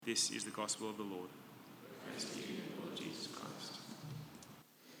This is the gospel of the Lord. Praise to you, Lord Jesus Christ.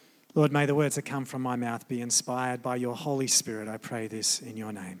 Lord, may the words that come from my mouth be inspired by your Holy Spirit. I pray this in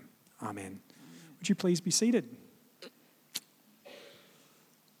your name. Amen. Would you please be seated?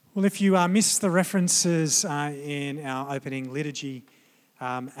 Well, if you missed the references in our opening liturgy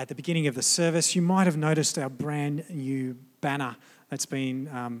at the beginning of the service, you might have noticed our brand new banner that's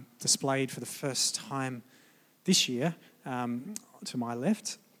been displayed for the first time this year to my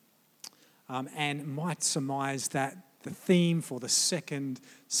left. And might surmise that the theme for the second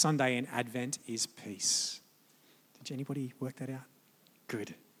Sunday in Advent is peace. Did anybody work that out?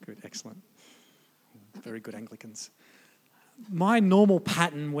 Good, excellent. Very good Anglicans. My normal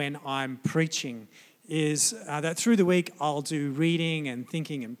pattern when I'm preaching is that through the week I'll do reading and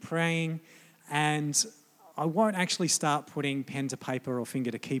thinking and praying, and I won't actually start putting pen to paper or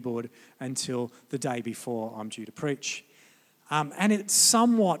finger to keyboard until the day before I'm due to preach. And it's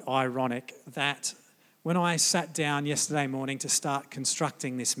somewhat ironic that when I sat down yesterday morning to start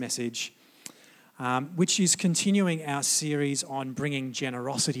constructing this message, which is continuing our series on bringing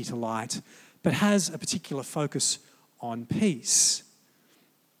generosity to light, but has a particular focus on peace,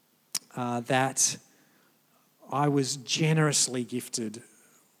 that I was generously gifted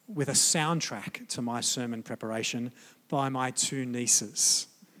with a soundtrack to my sermon preparation by my two nieces.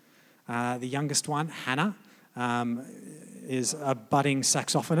 The youngest one, Hannah, is a budding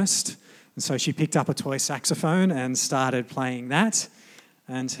saxophonist, and so she picked up a toy saxophone and started playing that.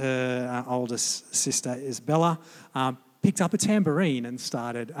 And her oldest sister, Isabella, picked up a tambourine and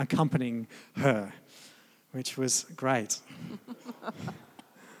started accompanying her, which was great.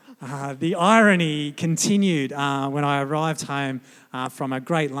 The irony continued when I arrived home from a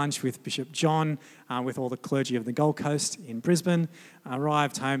great lunch with Bishop John, with all the clergy of the Gold Coast in Brisbane. I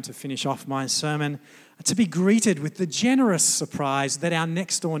arrived home to finish off my sermon, to be greeted with the generous surprise that our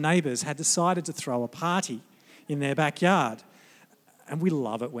next door neighbours had decided to throw a party in their backyard. And we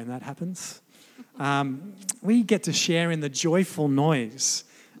love it when that happens. We get to share in the joyful noise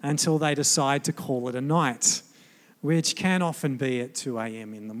until they decide to call it a night, which can often be at 2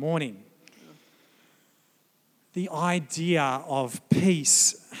 a.m. in the morning. The idea of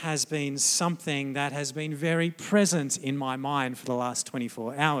peace has been something that has been very present in my mind for the last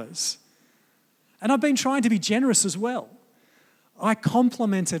 24 hours. And I've been trying to be generous as well. I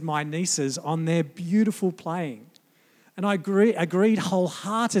complimented my nieces on their beautiful playing. And I agreed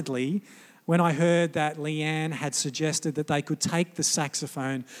wholeheartedly when I heard that Leanne had suggested that they could take the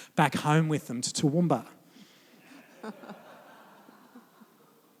saxophone back home with them to Toowoomba.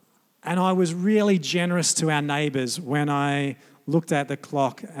 And I was really generous to our neighbours when I looked at the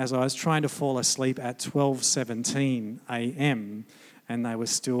clock as I was trying to fall asleep at 12:17 a.m. and they were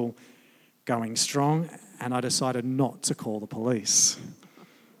still going strong, and I decided not to call the police.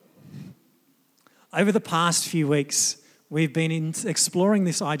 Over the past few weeks, we've been exploring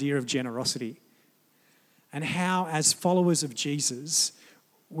this idea of generosity and how, as followers of Jesus,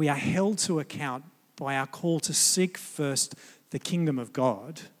 we are held to account by our call to seek first the kingdom of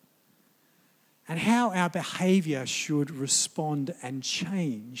God, and how our behaviour should respond and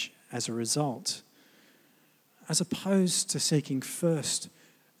change as a result, as opposed to seeking first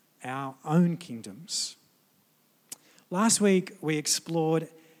our own kingdoms. Last week, we explored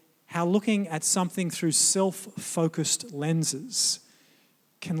how looking at something through self-focused lenses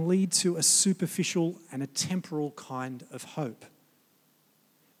can lead to a superficial and a temporal kind of hope.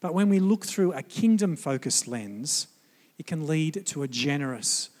 But when we look through a kingdom-focused lens, it can lead to a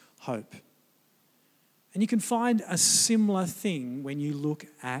generous hope. And you can find a similar thing when you look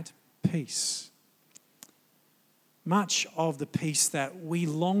at peace. Much of the peace that we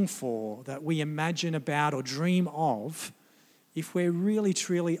long for, that we imagine about or dream of, if we're really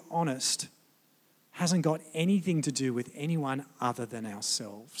truly honest, hasn't got anything to do with anyone other than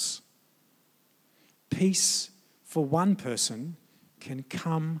ourselves. Peace for one person can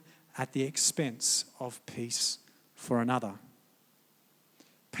come at the expense of peace for another.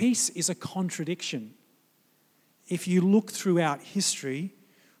 Peace is a contradiction. If you look throughout history,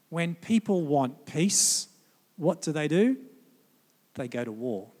 when people want peace, what do? They go to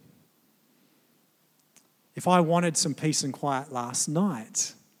war. If I wanted some peace and quiet last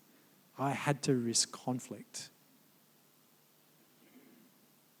night, I had to risk conflict.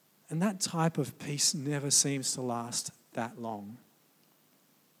 And that type of peace never seems to last that long.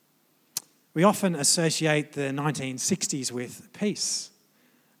 We often associate the 1960s with peace.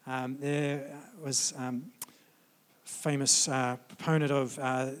 There was famous proponent of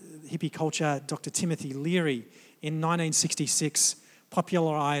hippie culture, Dr. Timothy Leary, in 1966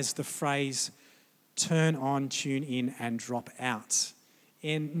 popularised the phrase, turn on, tune in and drop out,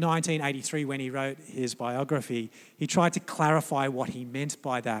 In 1983, when he wrote his biography, he tried to clarify what he meant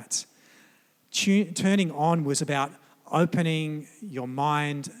by that. Turning on was about opening your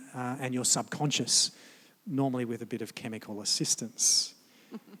mind and your subconscious, normally with a bit of chemical assistance.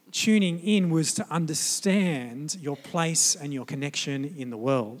 Tuning in was to understand your place and your connection in the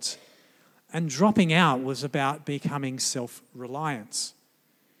world. And dropping out was about becoming self-reliant.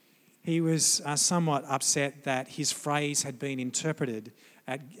 He was somewhat upset that his phrase had been interpreted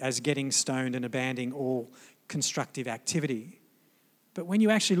as getting stoned and abandoning all constructive activity. But when you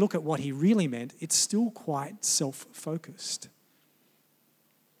actually look at what he really meant, it's still quite self-focused.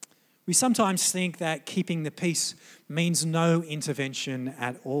 We sometimes think that keeping the peace means no intervention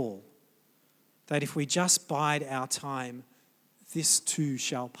at all. That if we just bide our time, this too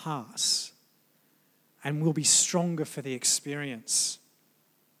shall pass. And we'll be stronger for the experience,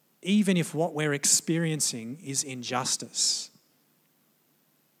 even if what we're experiencing is injustice.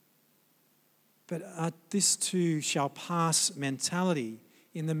 But this too shall pass mentality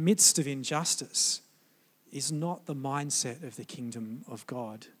in the midst of injustice is not the mindset of the kingdom of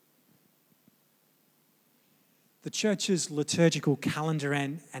God. The church's liturgical calendar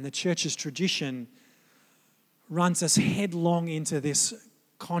and the church's tradition runs us headlong into this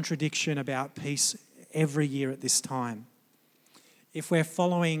contradiction about peace every year at this time. If we're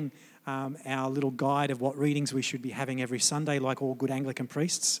following our little guide of what readings we should be having every Sunday, like all good Anglican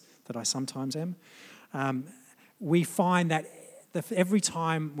priests, that I sometimes am, we find that every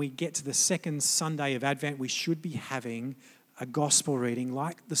time we get to the second Sunday of Advent, we should be having a gospel reading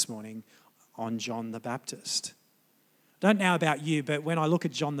like this morning on John the Baptist. I don't know about you, but when I look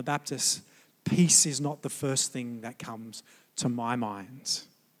at John the Baptist, peace is not the first thing that comes to my mind.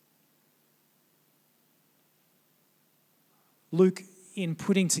 Luke, in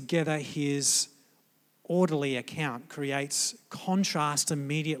putting together his orderly account, creates contrast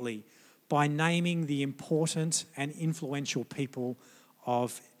immediately by naming the important and influential people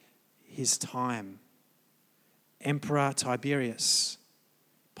of his time. Emperor Tiberius,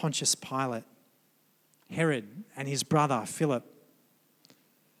 Pontius Pilate, Herod and his brother Philip,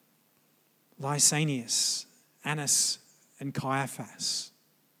 Lysanias, Annas and Caiaphas.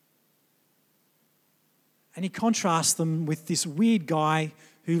 And he contrasts them with this weird guy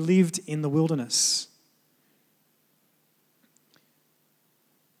who lived in the wilderness,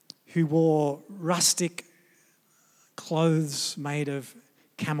 who wore rustic clothes made of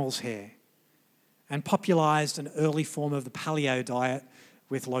camel's hair and popularised an early form of the paleo diet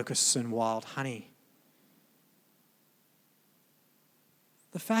with locusts and wild honey.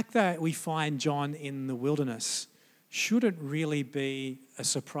 The fact that we find John in the wilderness shouldn't really be a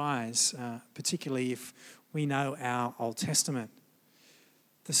surprise, particularly if we know our Old Testament.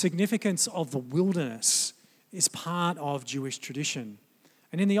 The significance of the wilderness is part of Jewish tradition.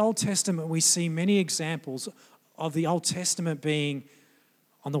 And in the Old Testament, we see many examples of the Old Testament being,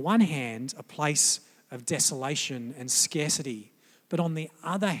 on the one hand, a place of desolation and scarcity, but on the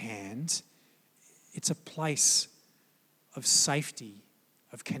other hand, it's a place of safety,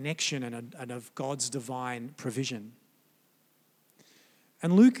 of connection, and of God's divine provision.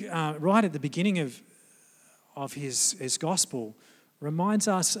 And Luke, right at the beginning of his gospel, reminds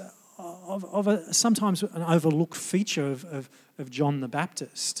us of sometimes an overlooked feature of John the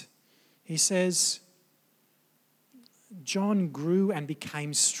Baptist. He says, John grew and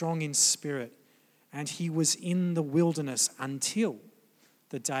became strong in spirit, and he was in the wilderness until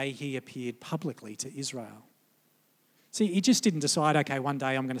the day he appeared publicly to Israel. See, he just didn't decide, okay, one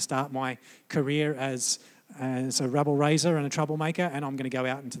day I'm going to start my career as a rabble raiser and a troublemaker, and I'm going to go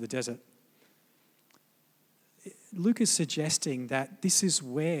out into the desert. Luke is suggesting that this is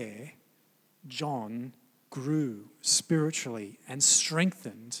where John grew spiritually and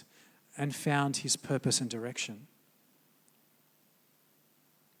strengthened and found his purpose and direction.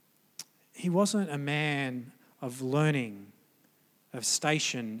 He wasn't a man of learning, of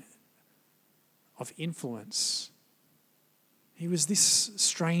station, of influence. He was this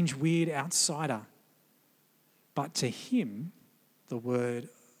strange, weird outsider. But to him, the word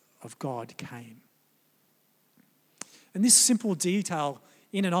of God came. And this simple detail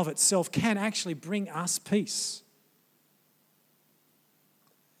in and of itself can actually bring us peace.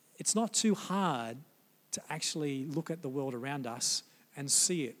 It's not too hard to actually look at the world around us and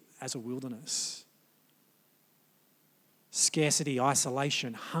see it as a wilderness. Scarcity,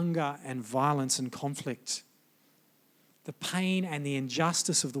 isolation, hunger and violence and conflict. The pain and the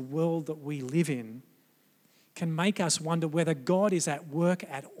injustice of the world that we live in can make us wonder whether God is at work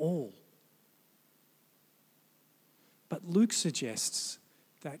at all. But Luke suggests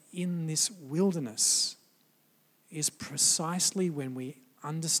that in this wilderness is precisely when we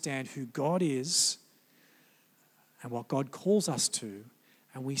understand who God is and what God calls us to,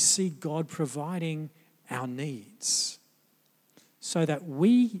 and we see God providing our needs so that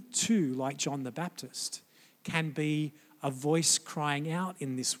we too, like John the Baptist, can be a voice crying out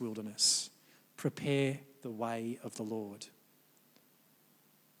in this wilderness, prepare the way of the Lord.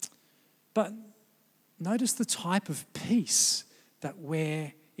 But notice the type of peace that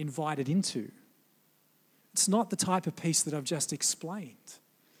we're invited into. It's not the type of peace that I've just explained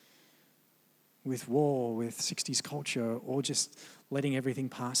with war, with 60s culture, or just letting everything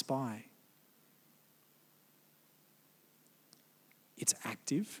pass by. It's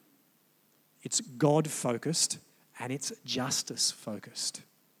active, it's God-focused, and it's justice-focused.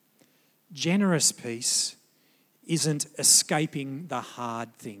 Generous peace isn't escaping the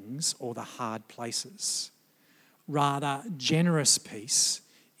hard things or the hard places. Rather, generous peace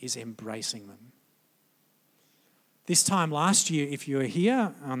is embracing them. This time last year, if you were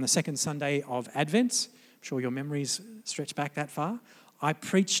here on the second Sunday of Advent, I'm sure your memories stretch back that far, I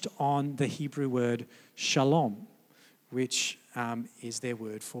preached on the Hebrew word shalom, which is their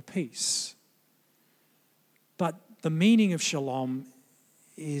word for peace. But the meaning of shalom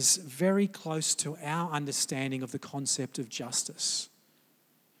is very close to our understanding of the concept of justice.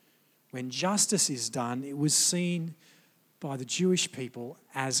 When justice is done, it was seen by the Jewish people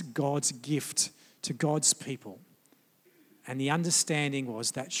as God's gift to God's people. And the understanding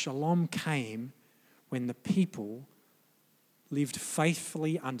was that shalom came when the people lived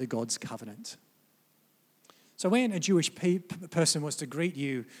faithfully under God's covenant. So when a Jewish person was to greet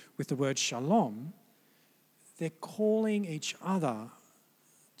you with the word shalom, they're calling each other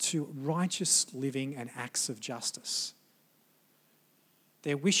to righteous living and acts of justice.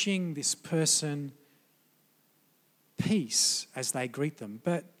 They're wishing this person peace as they greet them,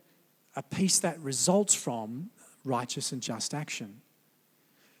 but a peace that results from righteous and just action.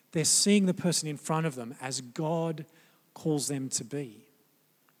 They're seeing the person in front of them as God calls them to be,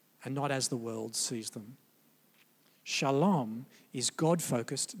 and not as the world sees them. Shalom is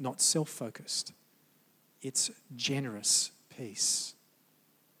God-focused, not self-focused. It's generous peace.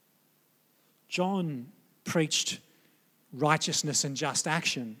 John preached righteousness and just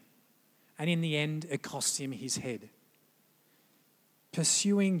action, and in the end, it cost him his head.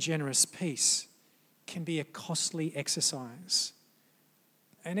 Pursuing generous peace can be a costly exercise,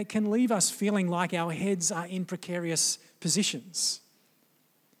 and it can leave us feeling like our heads are in precarious positions.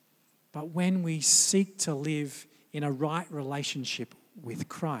 But when we seek to live in a right relationship with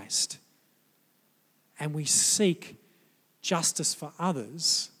Christ, and we seek justice for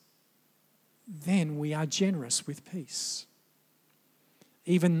others, then we are generous with peace.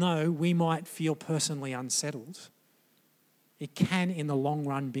 Even though we might feel personally unsettled, it can in the long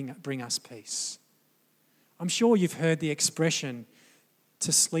run bring us peace. I'm sure you've heard the expression,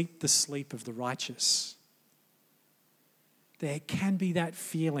 to sleep the sleep of the righteous. There can be that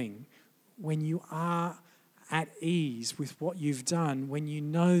feeling when you are at ease with what you've done, when you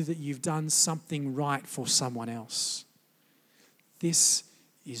know that you've done something right for someone else. This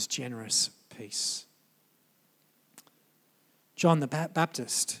is generous peace. John the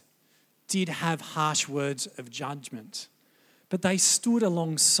Baptist did have harsh words of judgment, but they stood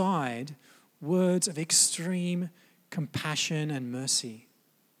alongside words of extreme compassion and mercy.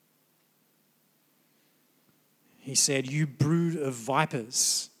 He said, "You brood of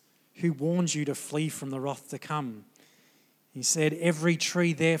vipers, who warned you to flee from the wrath to come?" He said, "Every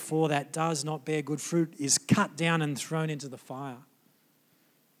tree, therefore, that does not bear good fruit is cut down and thrown into the fire."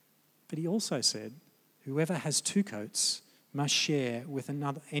 But he also said, "Whoever has two coats must share with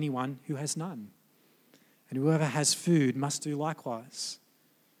anyone who has none. And whoever has food must do likewise."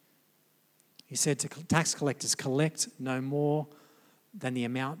 He said to tax collectors, "Collect no more than the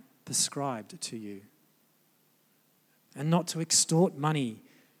amount prescribed to you, and not to extort money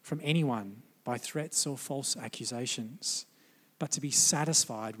from anyone by threats or false accusations, but to be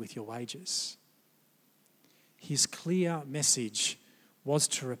satisfied with your wages." His clear message was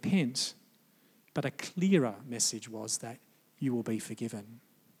to repent, but a clearer message was that you will be forgiven.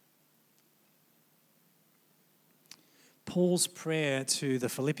 Paul's prayer to the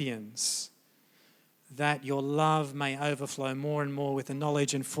Philippians, that your love may overflow more and more with the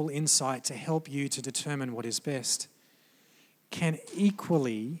knowledge and full insight to help you to determine what is best, can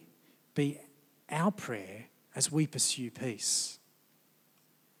equally be our prayer as we pursue peace.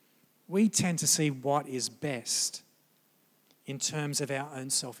 We tend to see what is best in terms of our own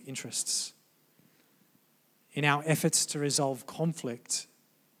self-interests. In our efforts to resolve conflict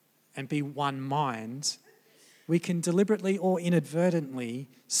and be one mind, we can deliberately or inadvertently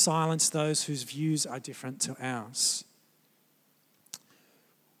silence those whose views are different to ours.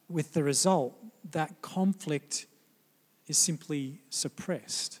 with the result that conflict is simply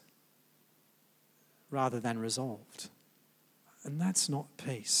suppressed rather than resolved. And that's not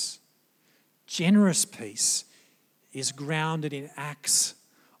peace. Generous peace is grounded in acts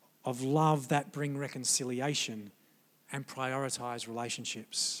of love that bring reconciliation and prioritise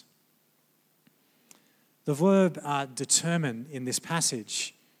relationships. The verb determine in this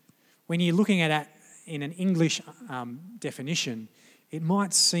passage, when you're looking at it in an English definition, it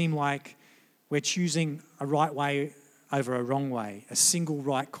might seem like we're choosing a right way over a wrong way, a single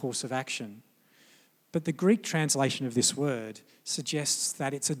right course of action. But the Greek translation of this word suggests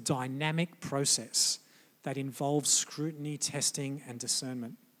that it's a dynamic process that involves scrutiny, testing, and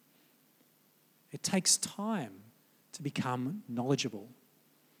discernment. It takes time to become knowledgeable.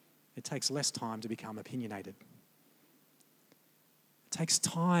 It takes less time to become opinionated. It takes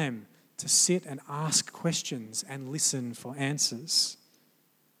time to sit and ask questions and listen for answers.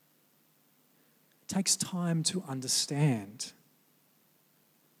 It takes time to understand.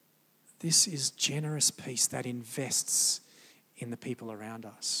 This is generous peace that invests in the people around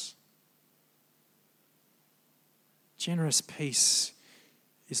us. Generous peace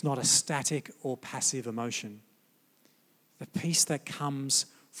is not a static or passive emotion. The peace that comes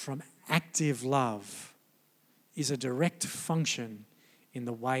from active love is a direct function in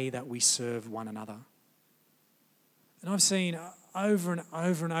the way that we serve one another. And I've seen over and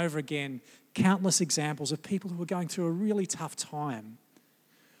over and over again countless examples of people who are going through a really tough time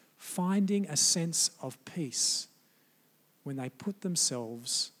finding a sense of peace when they put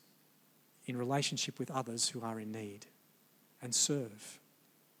themselves in relationship with others who are in need and serve.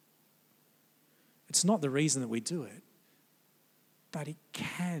 It's not the reason that we do it, but it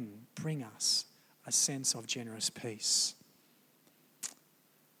can bring us a sense of generous peace.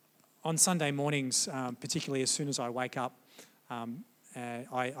 On Sunday mornings, particularly as soon as I wake up,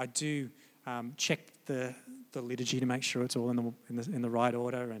 I do check the liturgy to make sure it's all in the right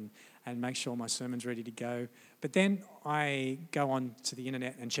order and make sure my sermon's ready to go. But then I go on to the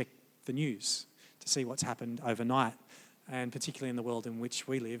internet and check the news to see what's happened overnight. And particularly in the world in which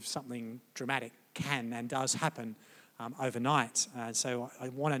we live, something dramatic can and does happen overnight. So I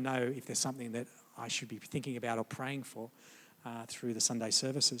want to know if there's something that I should be thinking about or praying for through the Sunday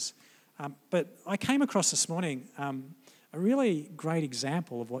services. But I came across this morning a really great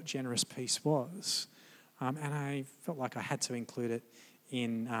example of what generous peace was. And I felt like I had to include it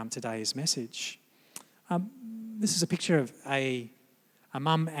in today's message. This is a picture of a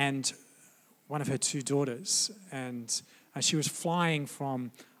mum and one of her two daughters. And she was flying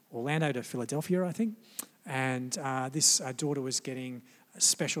from Orlando to Philadelphia, I think. And this daughter was getting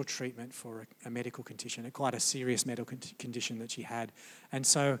special treatment for a medical condition, quite a serious medical condition that she had. And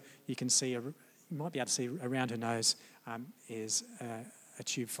so you can see, you might be able to see around her nose is a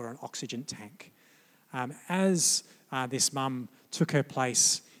tube for an oxygen tank. As this mum took her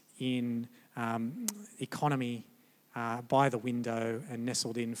place in economy by the window and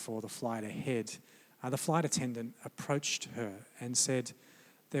nestled in for the flight ahead, the flight attendant approached her and said,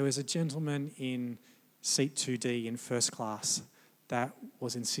 there was a gentleman in seat 2D in first class that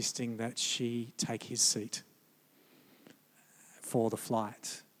was insisting that she take his seat for the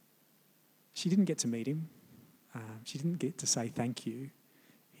flight. She didn't get to meet him. She didn't get to say thank you.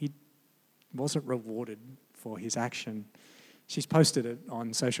 He wasn't rewarded for his action. She's posted it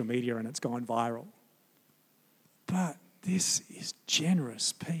on social media and it's gone viral. But this is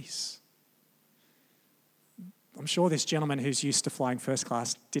generous peace. I'm sure this gentleman who's used to flying first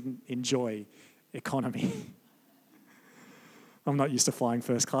class didn't enjoy economy. I'm not used to flying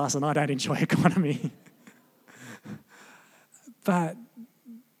first class and I don't enjoy economy. But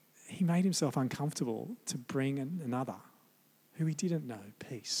he made himself uncomfortable to bring another who he didn't know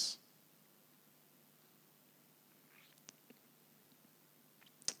peace.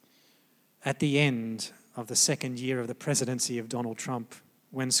 At the end of the second year of the presidency of Donald Trump,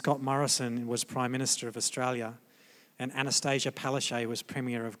 when Scott Morrison was Prime Minister of Australia and Anastasia Palaszczuk was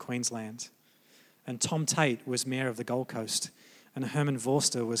Premier of Queensland, and Tom Tate was Mayor of the Gold Coast, and Herman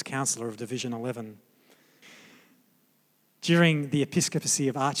Vorster was Councillor of Division 11. During the episcopacy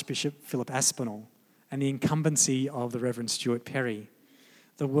of Archbishop Philip Aspinall and the incumbency of the Reverend Stuart Perry,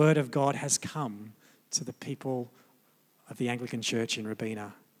 the word of God has come to the people of the Anglican Church in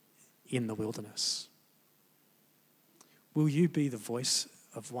Robina in the wilderness. Will you be the voice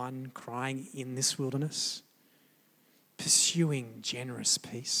of one crying in this wilderness, pursuing generous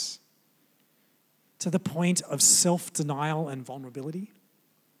peace to the point of self-denial and vulnerability?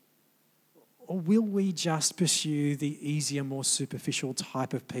 Or will we just pursue the easier, more superficial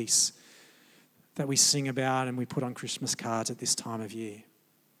type of peace that we sing about and we put on Christmas cards at this time of year?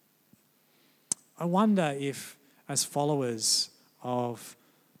 I wonder if, as followers of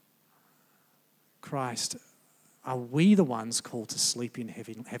Christ, are we the ones called to sleep in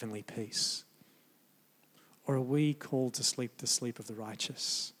heavenly peace? Or are we called to sleep the sleep of the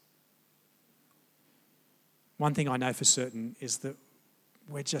righteous? One thing I know for certain is that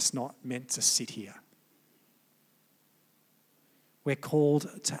we're just not meant to sit here. We're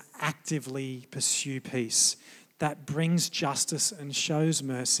called to actively pursue peace that brings justice and shows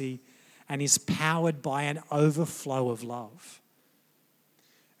mercy and is powered by an overflow of love.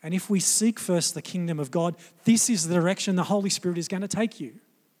 And if we seek first the kingdom of God, this is the direction the Holy Spirit is going to take you.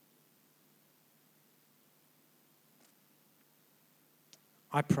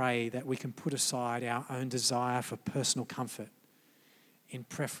 I pray that we can put aside our own desire for personal comfort in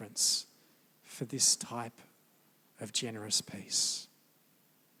preference for this type of generous peace.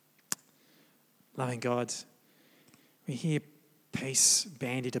 Loving God, we hear peace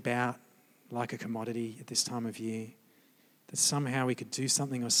bandied about like a commodity at this time of year, that somehow we could do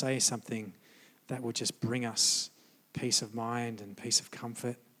something or say something that would just bring us peace of mind and peace of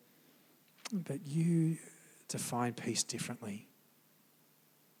comfort. But you define peace differently.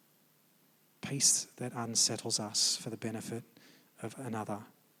 Peace that unsettles us for the benefit of another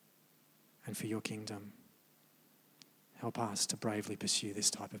and for your kingdom. Help us to bravely pursue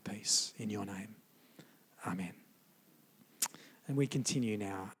this type of peace in your name. Amen. And we continue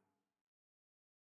now.